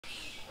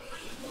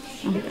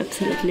I'm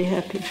absolutely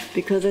happy,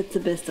 because that's the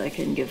best I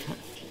can give her.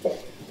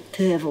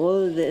 To have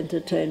all the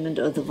entertainment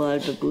of the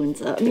wild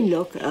baboons. I mean,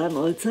 look, I'm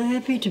also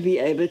happy to be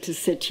able to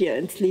sit here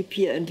and sleep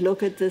here and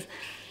look at this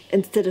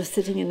instead of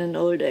sitting in an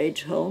old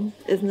age home.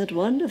 Isn't it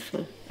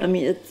wonderful? I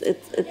mean,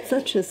 it's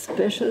such a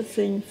special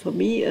thing for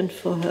me and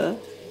for her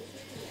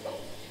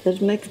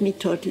that makes me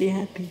totally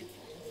happy.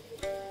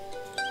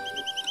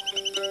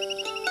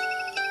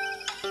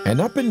 An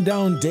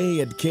up-and-down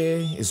day at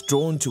C.A.R.E. is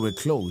drawn to a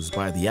close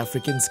by the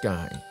African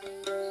sky,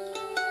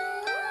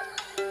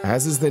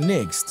 as is the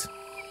next,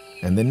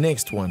 and the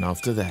next one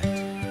after that.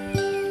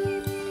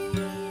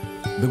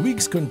 The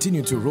weeks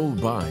continue to roll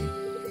by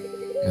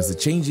as the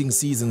changing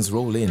seasons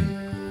roll in.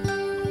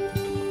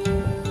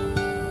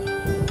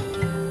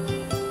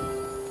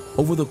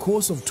 Over the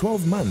course of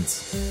 12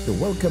 months, the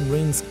welcome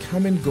rains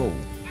come and go,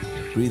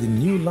 breathing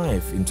new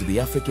life into the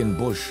African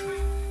bush.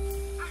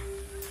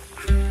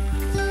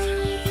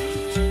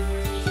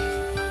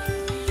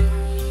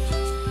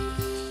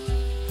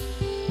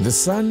 The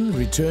sun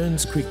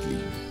returns quickly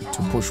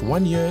to push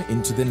 1 year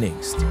into the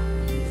next.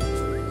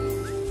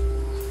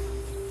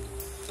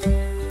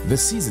 The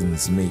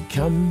seasons may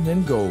come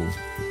and go,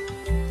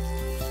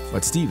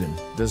 but Stephen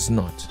does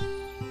not.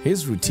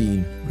 His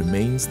routine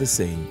remains the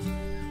same.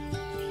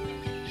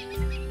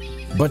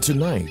 But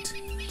tonight,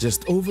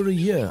 just over a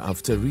year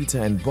after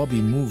Rita and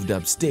Bobby moved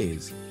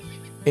upstairs,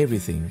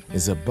 everything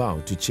is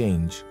about to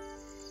change.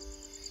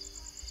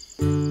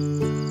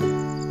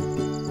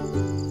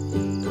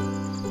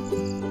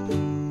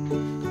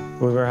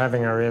 We were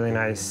having a really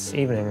nice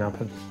evening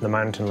up at the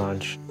mountain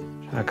lodge.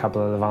 A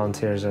couple of the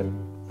volunteers had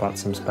bought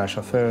some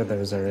special food. There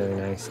was a really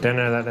nice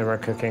dinner that they were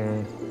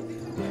cooking.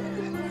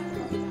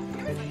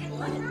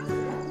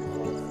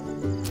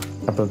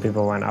 A couple of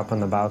people went up on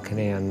the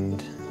balcony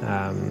and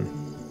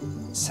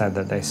said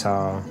that they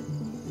saw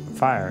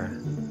fire.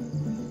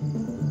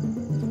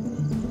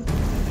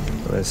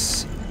 It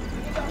was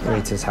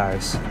Rita's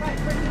house.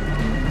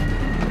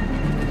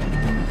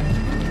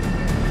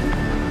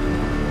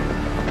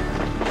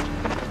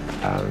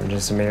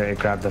 Just immediately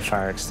grabbed the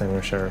fire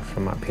extinguisher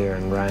from up here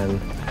and ran.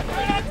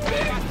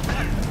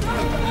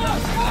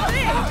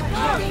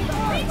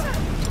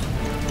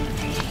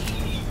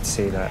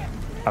 See that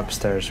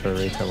upstairs where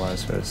Rita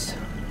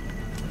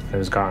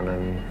was gone,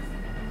 and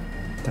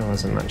there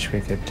wasn't much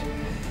we could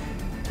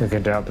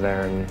do up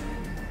there, and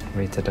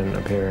Rita didn't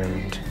appear,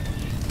 and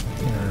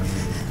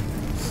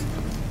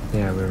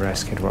yeah, we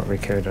rescued what we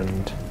could.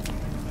 And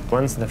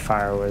once the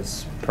fire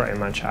was pretty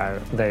much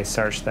out, they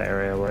searched the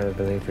area where they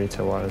believed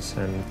Rita was,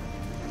 and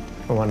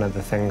one of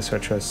the things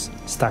which was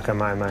stuck in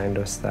my mind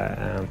was that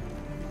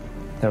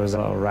there was a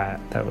little rat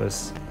that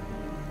was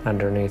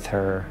underneath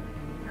her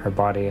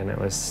body, and it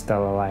was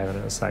still alive, and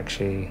it was like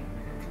she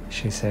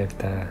saved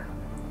the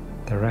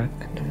rat.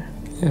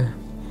 Yeah,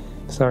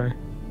 sorry.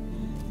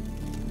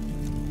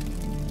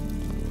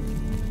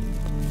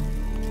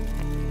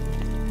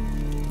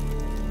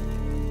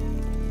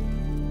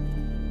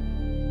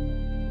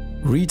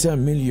 Rita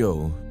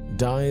Miljo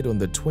died on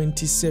the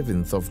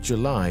 27th of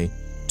July,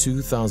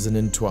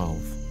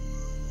 2012.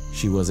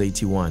 She was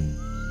 81.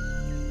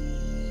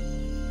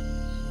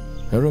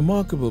 Her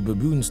remarkable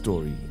baboon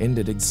story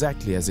ended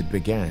exactly as it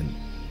began,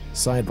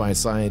 side by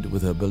side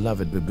with her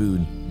beloved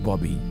baboon,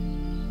 Bobby.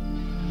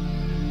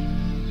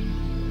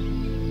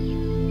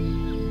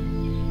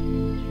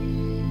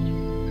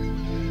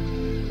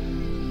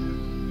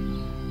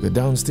 The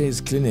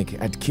downstairs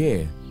clinic at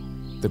C.A.R.E.,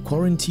 the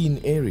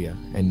quarantine area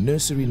and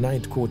nursery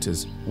night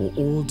quarters were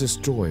all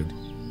destroyed,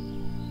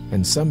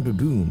 and some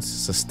baboons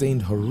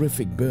sustained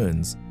horrific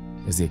burns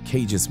as their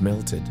cages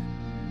melted.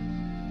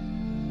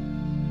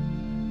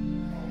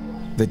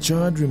 The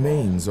charred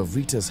remains of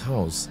Rita's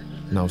house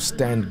now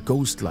stand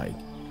ghost-like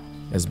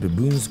as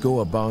baboons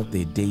go about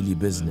their daily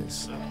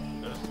business.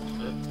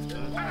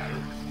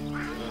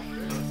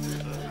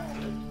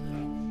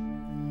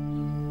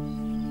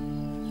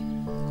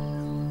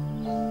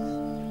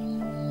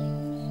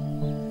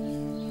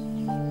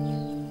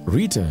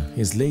 Rita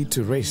is laid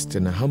to rest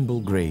in a humble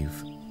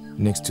grave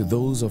next to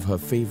those of her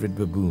favorite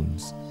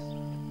baboons.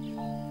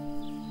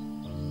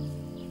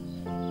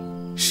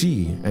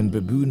 She and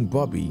baboon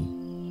Bobby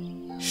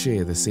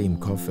share the same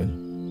coffin.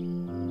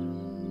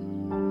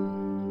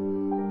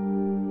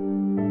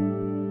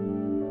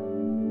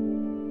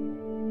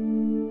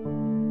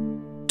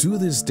 To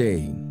this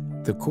day,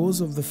 the cause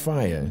of the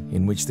fire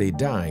in which they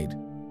died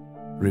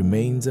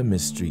remains a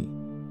mystery.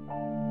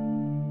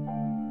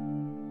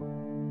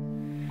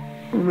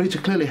 Rita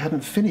clearly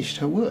hadn't finished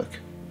her work.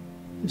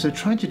 It's a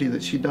tragedy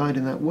that she died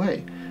in that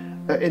way,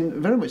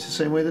 in very much the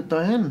same way that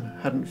Diane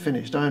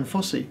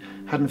Fossey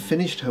hadn't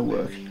finished her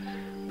work.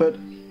 But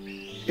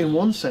in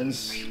one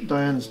sense,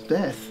 Diane's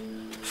death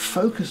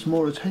focused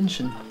more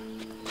attention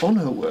on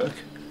her work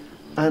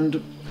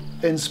and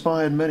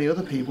inspired many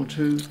other people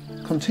to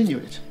continue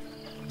it.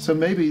 So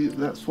maybe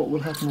that's what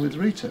will happen with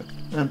Rita,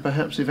 and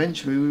perhaps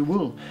eventually we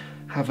will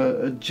have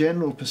a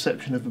general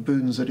perception of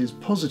baboons that is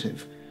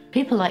positive,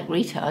 People like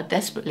Rita are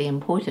desperately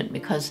important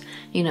because,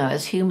 you know,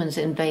 as humans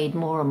invade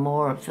more and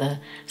more of the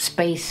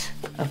space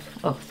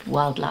of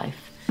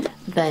wildlife,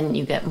 then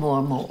you get more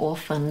and more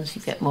orphans,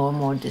 you get more and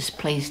more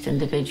displaced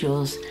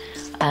individuals,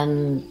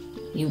 and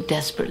you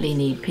desperately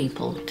need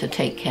people to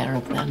take care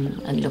of them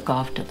and look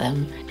after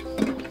them.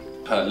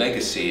 Her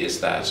legacy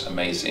is that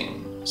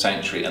amazing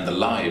sanctuary and the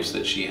lives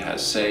that she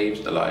has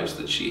saved, the lives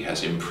that she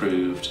has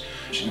improved.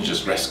 She didn't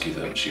just rescue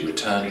them, she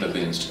returned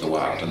baboons to the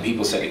wild. And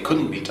people said it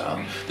couldn't be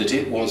done, that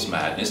it was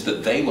madness,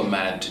 that they were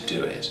mad to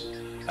do it,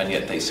 and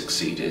yet they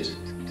succeeded.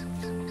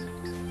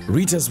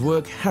 Rita's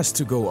work has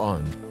to go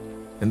on,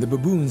 and the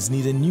baboons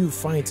need a new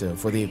fighter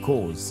for their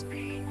cause.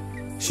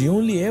 She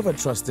only ever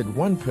trusted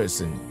one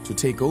person to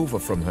take over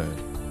from her.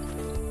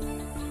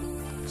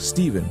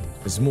 Stephen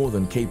is more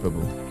than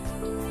capable.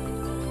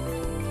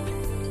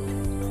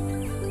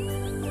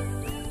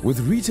 With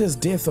Rita's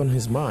death on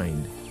his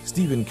mind,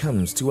 Stephen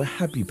comes to a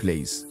happy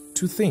place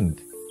to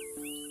think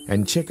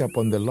and check up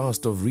on the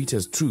last of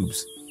Rita's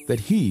troops that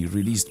he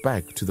released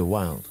back to the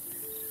wild.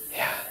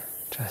 Yeah,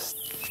 just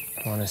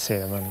want to see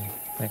them and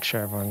make sure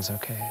everyone's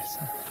okay.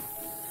 So.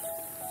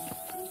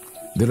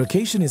 The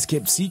location is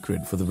kept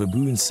secret for the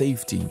baboon's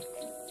safety.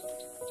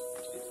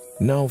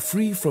 Now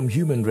free from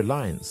human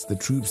reliance, the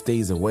troop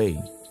stays away.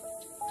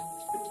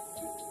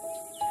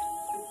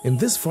 In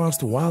this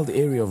vast wild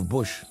area of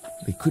bush,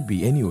 they could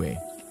be anywhere.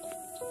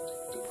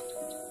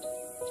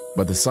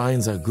 But the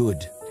signs are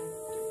good.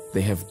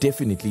 They have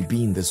definitely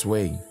been this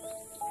way.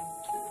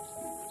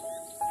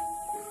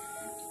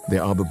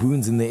 There are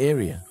baboons in the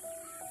area,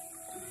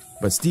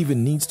 but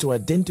Stephen needs to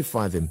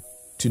identify them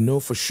to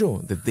know for sure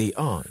that they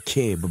are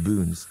C.A.R.E.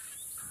 baboons.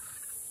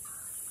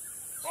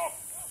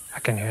 I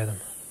can hear them.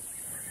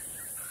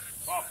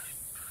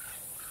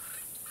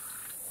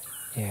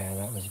 Yeah,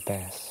 that was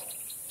Bess.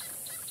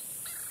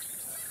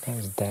 That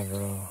was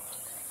Devereaux.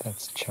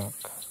 That's Chuck.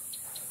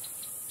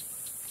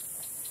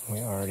 We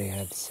already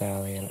had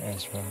Sally and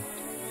Ezra.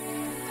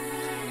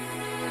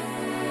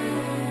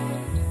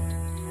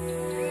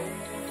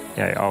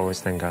 Yeah, I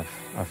always think of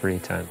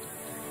Rita.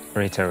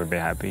 Rita would be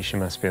happy. She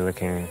must be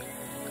looking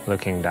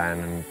down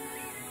and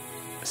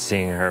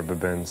seeing her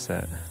baboons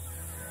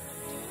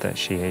that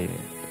she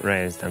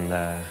raised and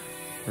the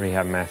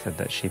rehab method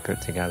that she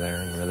put together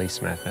and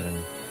release method,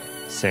 and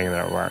seeing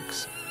that it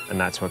works. And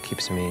that's what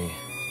keeps me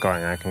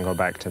going. I can go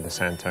back to the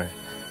center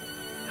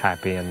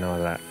happy and know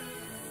that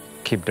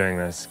keep doing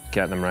this,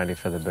 get them ready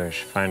for the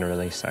bush, find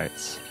release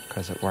sites,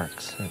 because it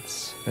works.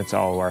 It's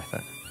all worth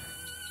it.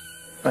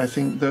 I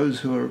think those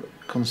who are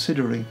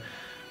considering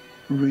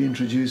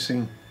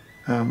reintroducing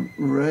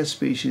rare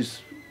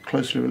species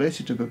closely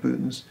related to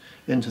baboons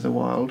into the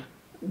wild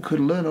could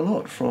learn a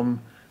lot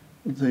from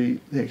the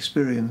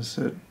experience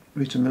that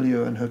Rita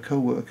Miljo and her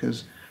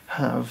co-workers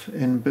have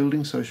in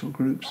building social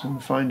groups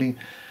and finding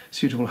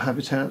suitable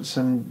habitats,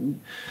 and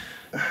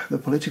the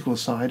political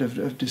side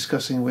of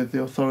discussing with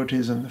the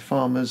authorities and the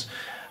farmers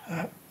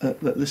that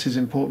this is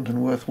important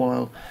and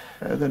worthwhile.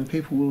 Then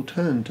people will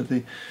turn to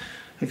the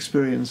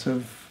experience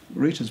of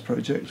Rita's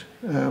project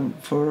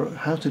for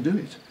how to do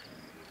it.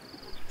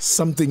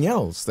 Something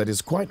else that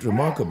is quite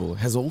remarkable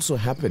has also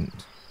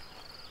happened.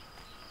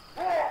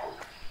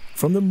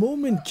 From the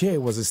moment C.A.R.E.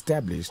 was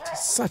established,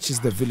 such is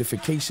the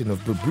vilification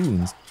of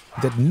baboons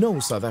that no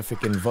South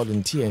African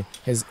volunteer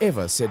has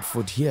ever set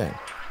foot here.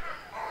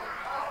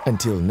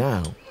 Until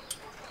now.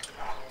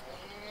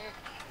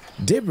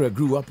 Deborah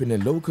grew up in a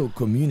local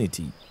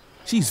community.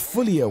 She's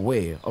fully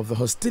aware of the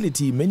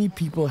hostility many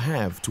people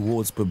have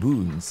towards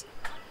baboons.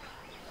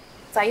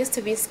 I used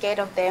to be scared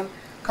of them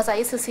because I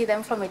used to see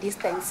them from a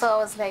distance. So I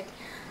was like,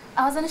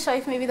 I wasn't sure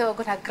if maybe they were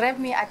going to grab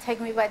me, attack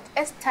me. But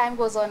as time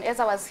goes on, as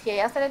I was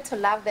here, I started to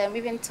love them,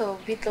 even to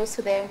be close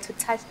to them, to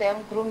touch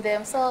them, groom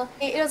them. So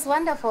it was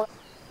wonderful.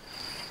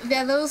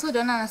 There are those who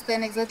don't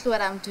understand exactly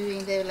what I'm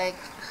doing. They're like,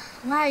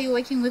 why are you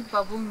working with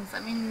baboons?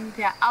 I mean,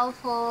 they're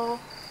alpha,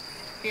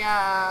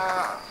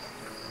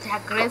 they're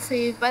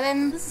aggressive. But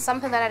then this is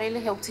something that I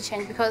really hope to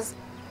change, because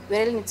we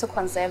really need to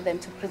conserve them,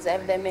 to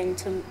preserve them, and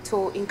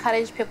to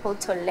encourage people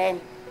to learn,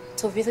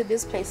 to visit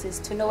these places,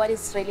 to know what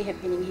is really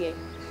happening here.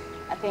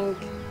 I think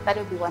that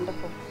would be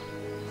wonderful.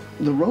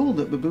 The role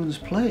that baboons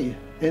play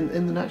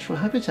in the natural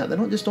habitat, they're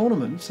not just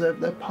ornaments, they're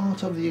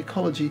part of the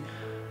ecology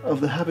of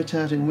the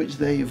habitat in which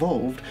they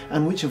evolved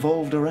and which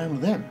evolved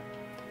around them.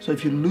 So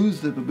if you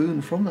lose the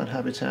baboon from that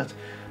habitat,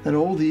 then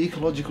all the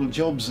ecological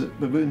jobs that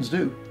baboons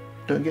do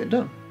don't get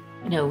done.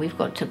 You know, we've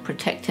got to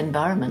protect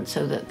environment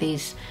so that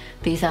these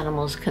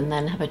animals can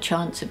then have a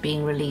chance of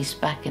being released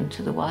back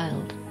into the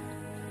wild.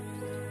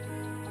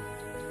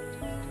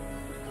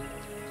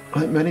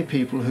 Like many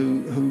people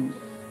who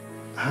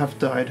have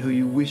died, who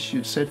you wish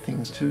you'd said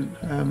things to,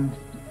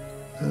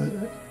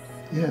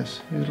 yes,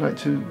 you'd like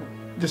to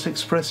just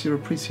express your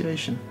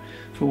appreciation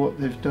for what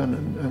they've done,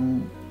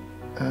 and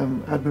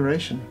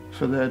admiration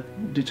for their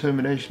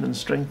determination and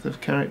strength of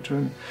character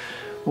and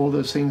all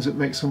those things that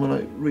make someone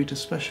like Rita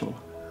special.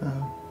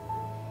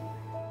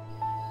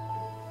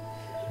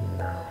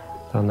 No,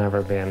 there'll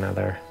never be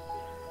another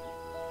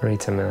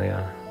Rita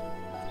Miljo.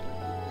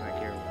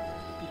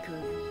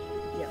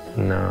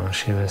 No,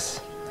 she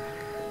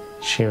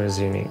was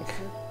unique.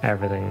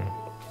 Everything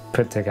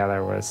put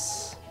together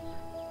was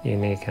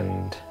unique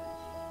and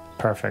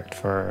perfect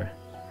for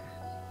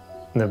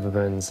the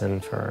baboons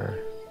and for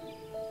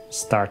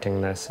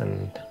starting this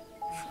and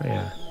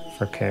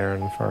for care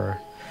and for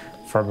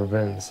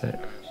baboons. It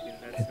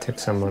took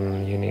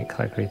someone unique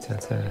like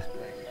Rita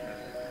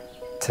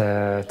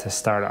to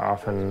start it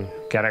off and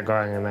get it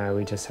going, and now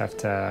we just have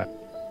to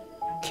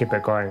keep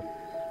it going.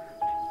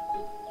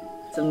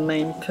 The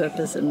main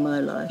purpose in my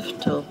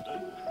life to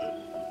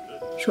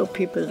show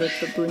people that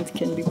baboons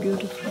can be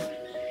beautiful.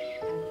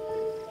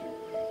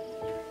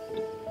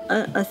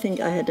 I think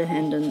I had a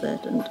hand in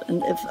that,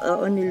 and if I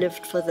only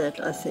lived for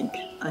that, I think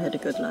I had a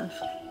good life.